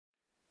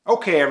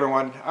Okay,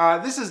 everyone,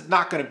 this is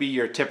not going to be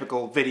your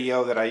typical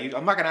video that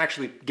I'm not going to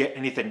actually get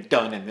anything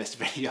done in this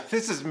video.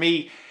 This is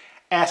me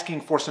asking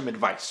for some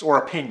advice or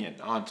opinion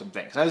on some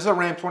things. Now, this is a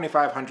Ram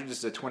 2500. This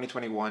is a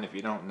 2021. If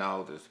you don't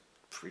know, there's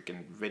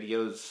freaking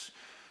videos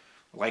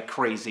like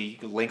crazy.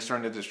 The links are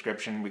in the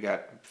description. We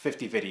got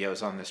 50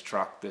 videos on this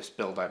truck, this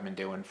build I've been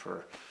doing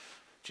for,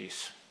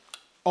 geez,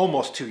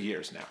 almost 2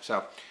 years now.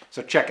 So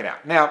check it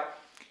out. Now,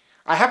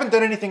 I haven't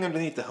done anything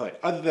underneath the hood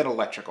other than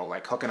electrical,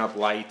 like hooking up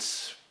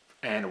lights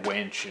and a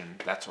winch and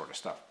that sort of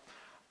stuff.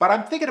 But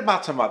I'm thinking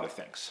about some other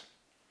things.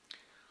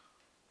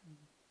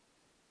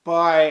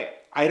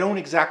 But I don't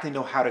exactly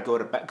know how to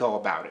go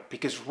about it,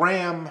 because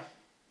Ram,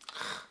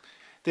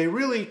 they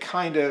really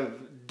kind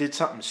of did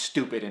something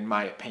stupid in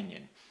my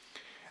opinion.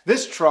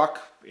 This truck,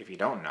 if you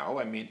don't know,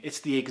 I mean, it's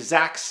the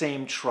exact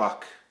same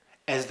truck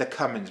as the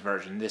Cummins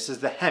version. This is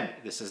the Hemi,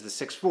 this is the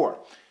 6.4.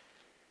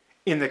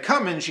 In the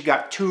Cummins, you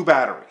got 2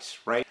 batteries,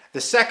 right? The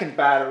second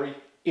battery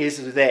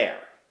is there.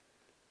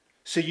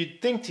 So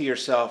you'd think to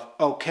yourself,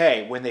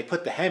 okay, when they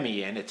put the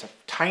Hemi in, it's a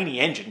tiny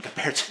engine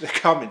compared to the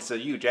Cummins, it's a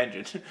huge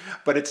engine,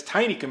 but it's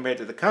tiny compared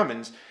to the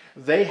Cummins.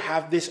 They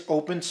have this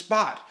open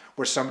spot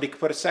where somebody could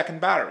put a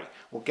second battery.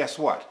 Well, guess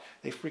what?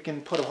 They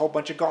freaking put a whole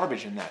bunch of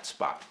garbage in that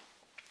spot.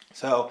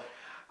 So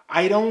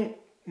I don't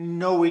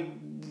know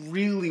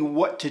really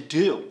what to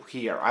do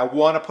here. I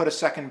want to put a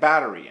second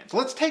battery in. So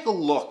let's take a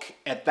look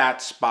at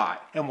that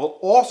spot, and we'll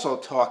also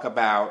talk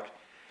about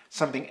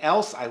something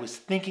else I was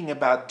thinking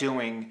about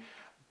doing,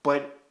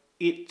 but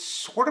it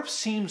sort of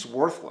seems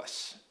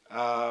worthless.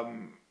 I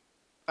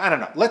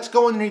don't know. Let's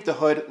go underneath the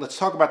hood. Let's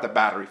talk about the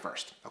battery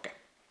first. Okay.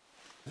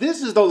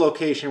 This is the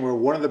location where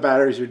one of the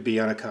batteries would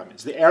be on a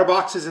Cummins. The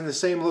airbox is in the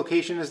same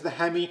location as the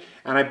Hemi,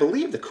 and I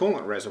believe the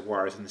coolant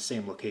reservoir is in the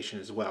same location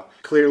as well.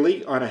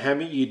 Clearly, on a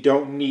Hemi, you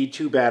don't need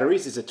 2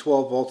 batteries. It's a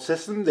 12-volt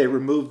system. They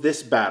removed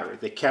this battery.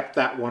 They kept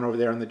that one over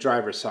there on the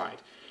driver's side.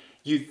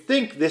 You'd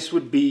think this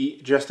would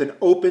be just an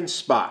open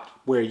spot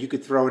where you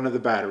could throw another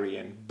battery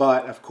in.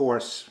 But, of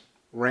course,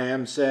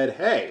 Ram said,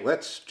 hey,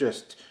 let's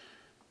just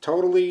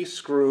totally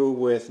screw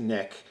with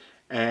Nick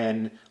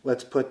and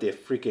let's put the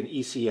freaking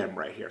ECM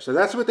right here. So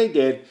that's what they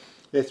did.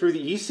 They threw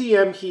the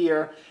ECM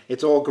here.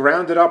 It's all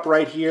grounded up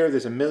right here.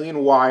 There's a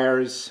million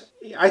wires.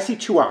 I see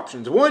 2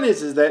 options. One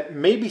is that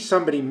maybe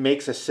somebody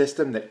makes a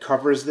system that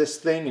covers this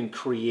thing and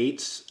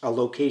creates a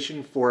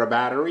location for a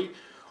battery,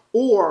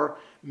 or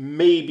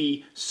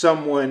maybe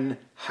someone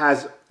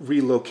has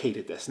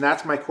relocated this. And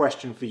that's my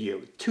question for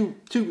you. Two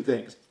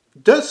things.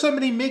 Does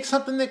somebody make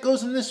something that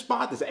goes in this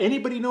spot? Does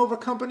anybody know of a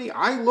company?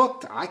 I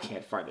looked, I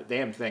can't find a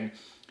damn thing.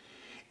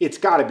 It's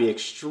got to be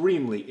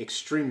extremely,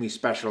 extremely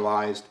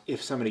specialized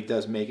if somebody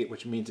does make it,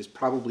 which means it's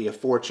probably a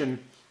fortune.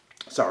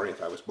 Sorry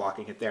if I was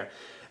blocking it there.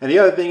 And the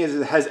other thing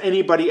is, has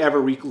anybody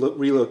ever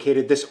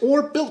relocated this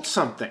or built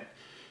something?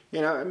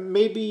 You know,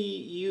 maybe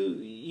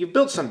you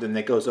built something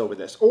that goes over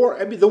this. Or,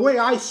 I mean, the way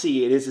I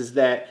see it is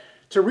that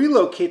to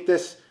relocate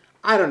this,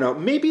 I don't know,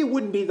 maybe it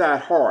wouldn't be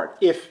that hard.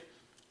 If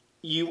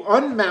you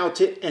unmount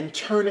it and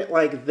turn it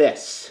like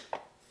this,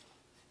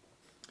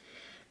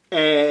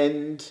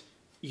 and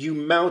you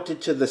mount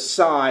it to the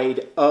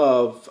side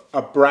of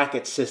a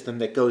bracket system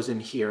that goes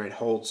in here and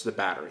holds the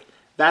battery.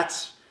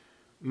 That's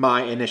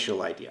my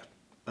initial idea.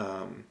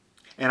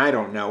 And I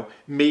don't know,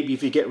 maybe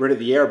if you get rid of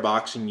the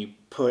airbox and you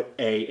put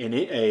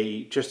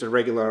just a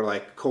regular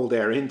like cold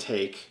air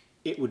intake,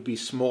 it would be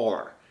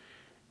smaller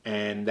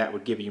and that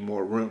would give you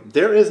more room.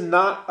 There is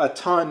not a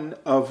ton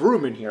of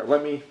room in here.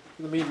 Let me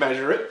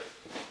measure it.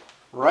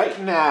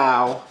 Right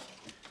now,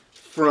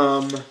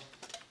 from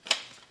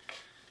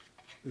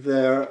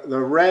the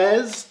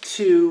res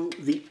to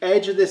the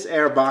edge of this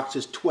airbox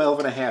is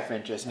 12.5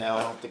 inches. Now,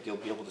 I don't think you'll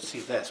be able to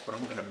see this, but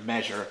I'm going to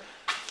measure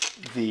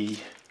the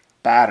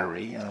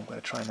battery, and I'm going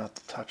to try not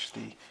to touch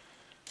the,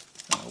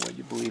 would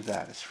you believe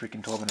that? It's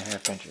freaking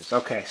 12.5 inches.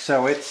 Okay,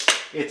 so it's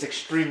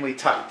extremely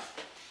tight.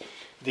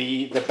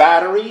 The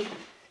battery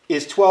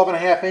is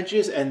 12.5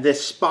 inches, and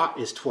this spot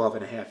is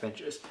 12.5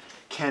 inches.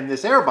 Can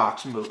this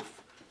airbox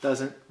move?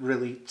 Doesn't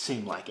really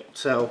seem like it.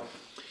 So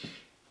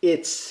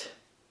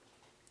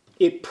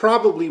it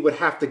probably would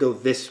have to go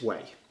this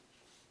way.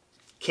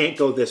 Can't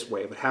go this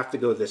way. It would have to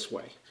go this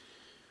way.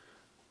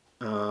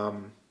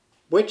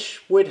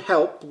 Which would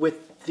help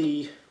with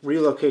the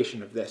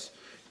relocation of this.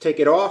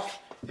 Take it off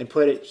and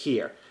put it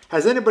here.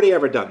 Has anybody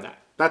ever done that?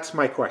 That's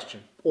my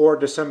question. Or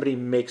does somebody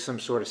make some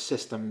sort of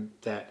system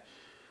that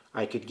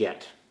I could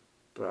get?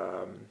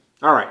 All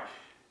right.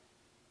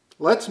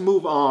 Let's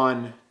move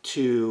on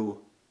to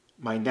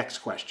my next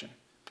question,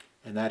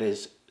 and that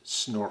is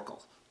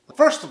snorkel.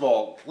 First of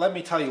all, let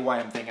me tell you why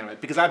I'm thinking of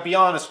it, because I'll be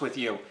honest with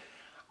you,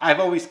 I've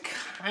always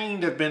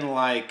kind of been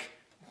like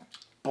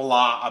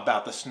blah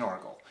about the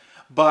snorkel.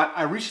 But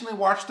I recently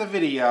watched a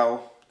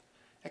video,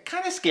 it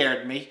kind of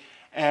scared me,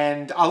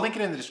 and I'll link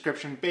it in the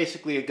description.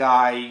 Basically a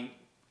guy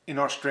in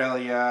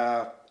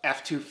Australia,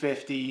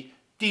 F-250,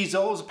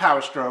 diesel, it was a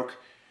Power Stroke.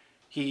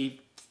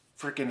 He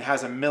freaking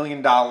has $1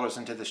 million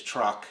into this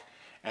truck,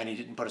 and he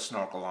didn't put a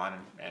snorkel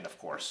on, and of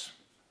course,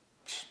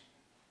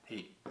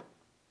 he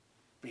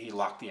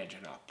lock the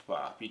engine up.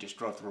 You just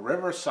drove through a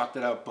river, sucked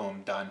it up,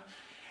 boom, done.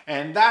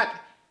 And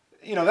that,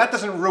 you know, that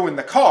doesn't ruin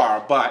the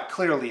car, but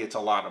clearly it's a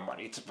lot of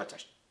money. It's a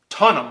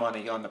ton of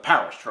money on the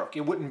Power Stroke.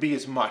 It wouldn't be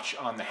as much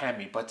on the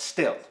Hemi, but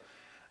still,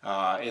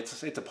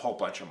 it's a whole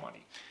bunch of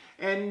money.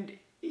 And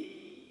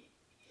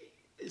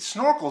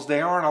Snorkels,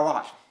 they aren't a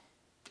lot.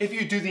 If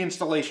you do the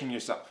installation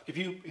yourself, if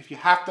you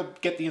have to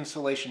get the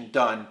installation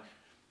done,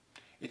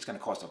 it's going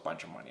to cost a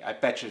bunch of money. I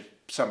bet you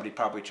somebody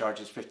probably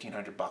charges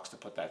 $1,500 to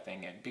put that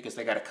thing in, because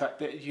they got to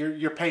cut.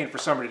 You're paying for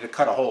somebody to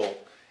cut a hole.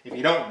 If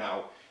you don't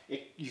know,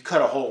 you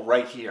cut a hole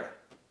right here.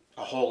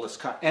 A hole is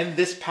cut, and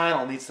this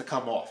panel needs to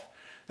come off.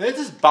 This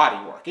is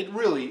body work. It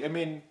really, I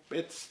mean,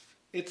 it's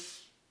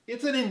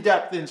an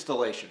in-depth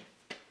installation.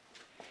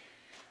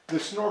 The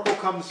snorkel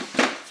comes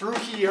through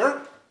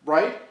here,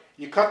 right?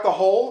 You cut the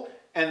hole,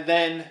 and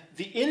then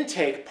the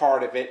intake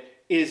part of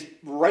it is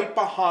right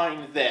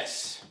behind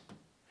this,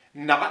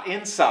 not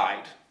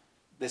inside.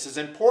 This is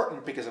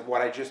important because of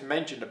what I just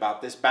mentioned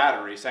about this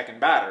battery, second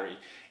battery.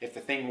 If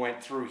the thing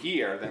went through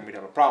here, then we'd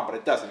have a problem, but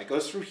it doesn't. It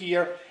goes through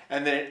here,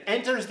 and then it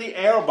enters the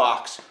air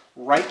box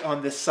right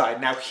on this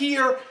side. Now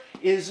here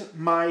is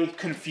my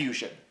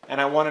confusion, and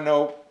I want to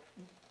know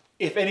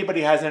if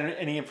anybody has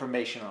any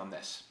information on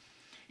this.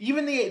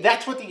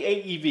 That's what the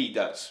AEV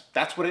does.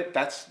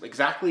 That's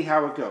exactly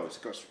how it goes.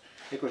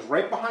 It goes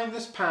right behind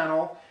this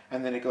panel,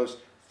 and then it goes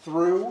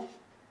through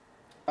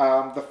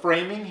the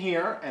framing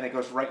here, and it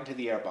goes right into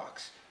the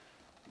airbox.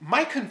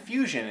 My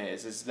confusion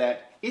is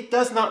that it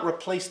does not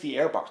replace the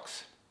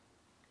airbox.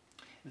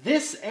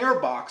 This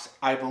airbox,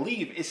 I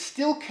believe, is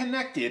still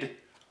connected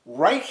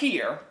right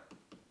here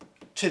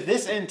to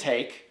this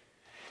intake,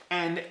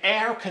 and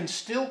air can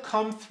still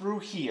come through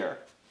here,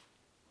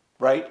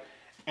 right?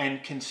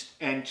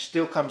 And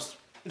still comes.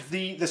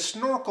 The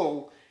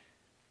snorkel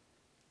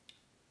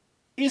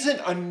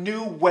isn't a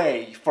new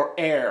way for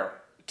air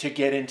to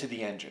get into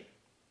the engine.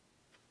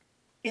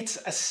 It's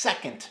a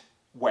second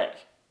way.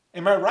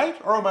 Am I right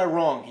or am I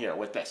wrong here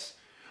with this?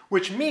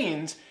 Which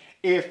means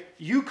if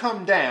you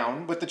come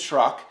down with the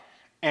truck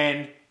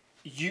and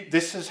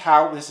this is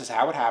how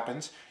it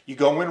happens. You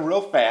go in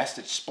real fast.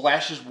 It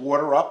splashes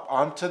water up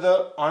onto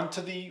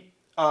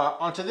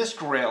this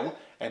grill,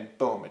 and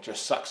boom, it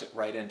just sucks it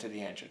right into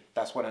the engine.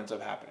 That's what ends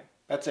up happening.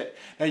 That's it.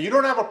 Now you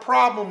don't have a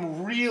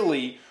problem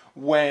really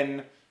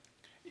when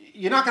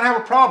you're not going to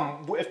have a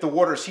problem if the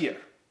water's here,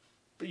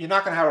 but you're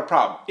not going to have a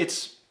problem.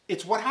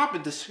 It's what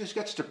happened. This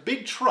gets a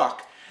big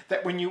truck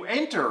that when you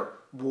enter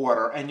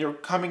water and you're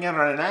coming in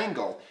on an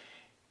angle,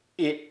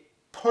 it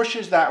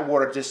pushes that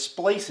water,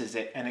 displaces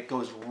it, and it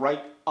goes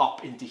right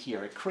up into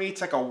here. It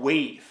creates like a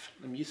wave.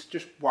 I mean, you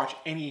just watch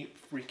any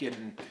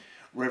freaking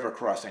river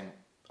crossing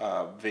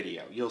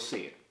video. You'll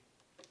see it.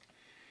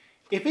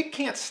 If it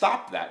can't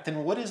stop that,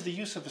 then what is the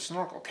use of a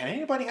snorkel? Can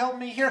anybody help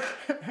me here?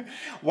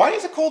 Why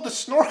is it called a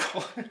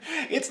snorkel?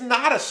 It's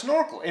not a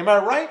snorkel, am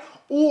I right?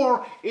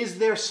 Or is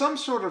there some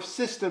sort of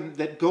system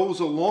that goes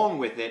along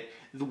with it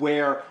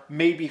where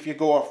maybe if you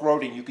go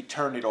off-roading, you could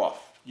turn it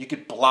off. You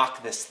could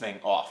block this thing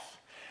off.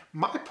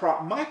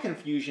 My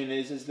confusion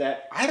is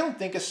that I don't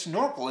think a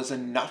snorkel is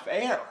enough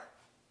air.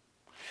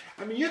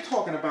 I mean, you're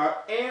talking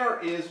about air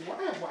is,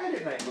 why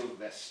didn't I move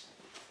this?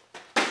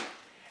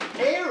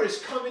 Air is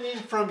coming in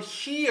from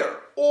here.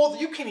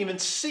 You can't even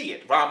see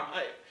it,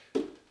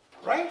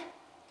 right?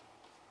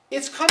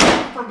 It's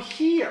coming from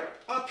here,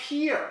 up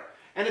here.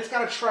 And it's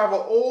got to travel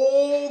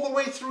all the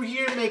way through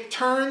here and make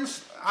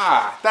turns.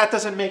 That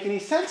doesn't make any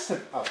sense to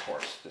me. Of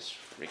course, this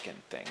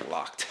freaking thing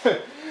locked.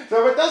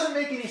 So it doesn't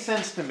make any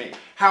sense to me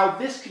how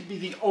this could be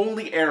the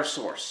only air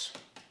source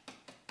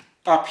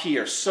up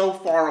here, so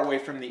far away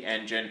from the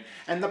engine.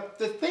 And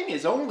the thing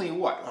is only,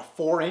 what,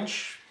 a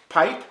 4-inch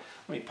pipe?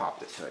 Let me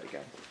pop this hood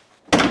again.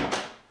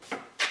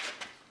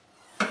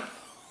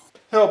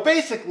 So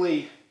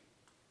basically,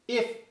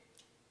 if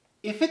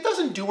it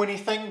doesn't do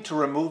anything to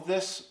remove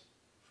this,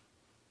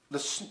 the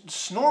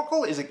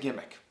snorkel is a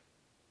gimmick.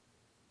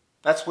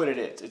 That's what it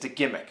is. It's a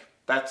gimmick.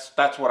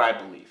 That's what I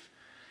believe.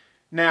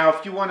 Now,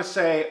 if you want to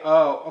say,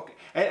 oh, okay,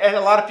 and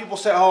a lot of people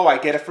say, oh, I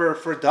get it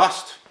for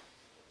dust.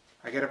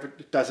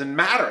 It doesn't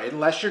matter.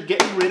 Unless you're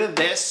getting rid of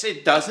this,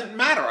 it doesn't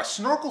matter. A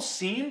snorkel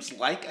seems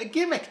like a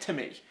gimmick to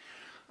me.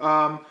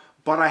 But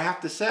I have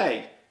to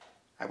say,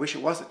 I wish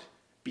it wasn't,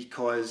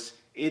 because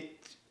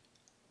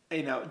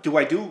do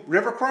I do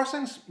river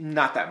crossings?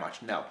 Not that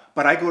much, no.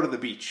 But I go to the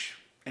beach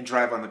and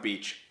drive on the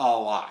beach a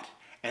lot.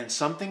 And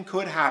something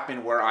could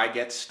happen where I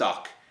get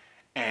stuck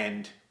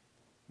and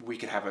we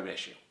could have an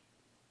issue.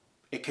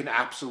 It can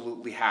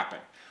absolutely happen.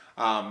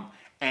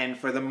 And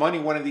for the money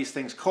one of these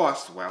things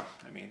costs, well,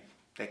 I mean,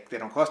 they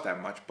don't cost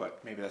that much,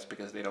 but maybe that's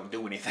because they don't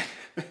do anything.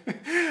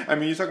 I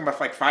mean, you're talking about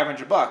like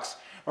 $500.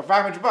 For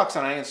 $500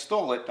 and I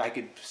install it, I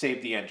could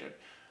save the engine.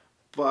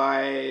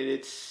 But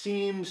it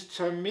seems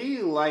to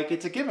me like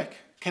it's a gimmick.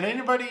 Can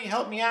anybody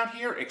help me out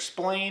here?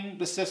 Explain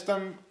the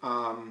system.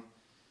 I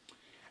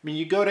mean,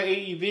 you go to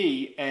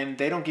AEV and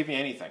they don't give you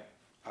anything.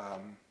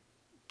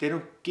 They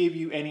don't give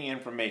you any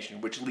information,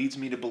 which leads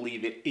me to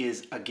believe it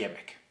is a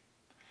gimmick.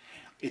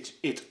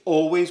 It's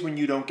always when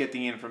you don't get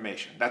the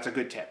information. That's a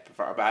good tip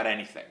about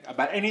anything.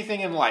 About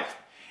anything in life.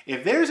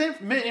 If there's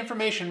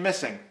information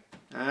missing,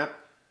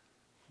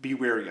 be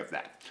wary of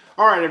that.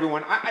 All right,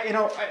 everyone.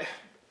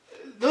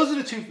 Those are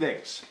the two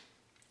things.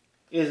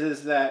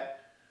 Is that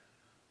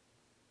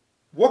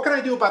what can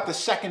I do about the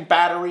second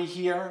battery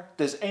here?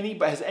 Has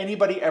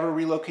anybody ever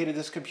relocated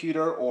this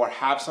computer or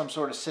have some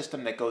sort of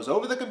system that goes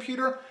over the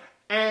computer?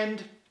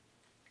 And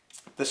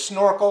the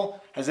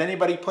snorkel, has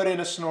anybody put in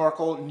a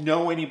snorkel?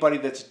 Know anybody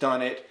that's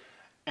done it?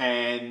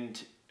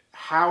 And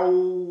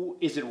how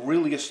is it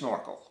really a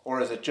snorkel?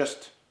 Or is it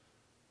just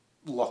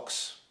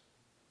looks?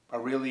 A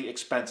really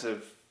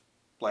expensive,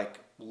 like,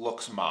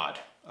 looks mod.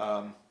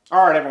 All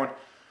right, everyone.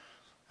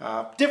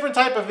 Different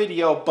type of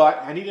video,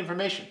 but I need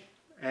information.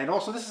 And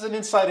also, this is an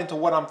insight into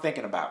what I'm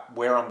thinking about,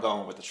 where I'm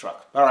going with the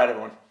truck. All right,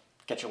 everyone.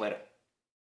 Catch you later.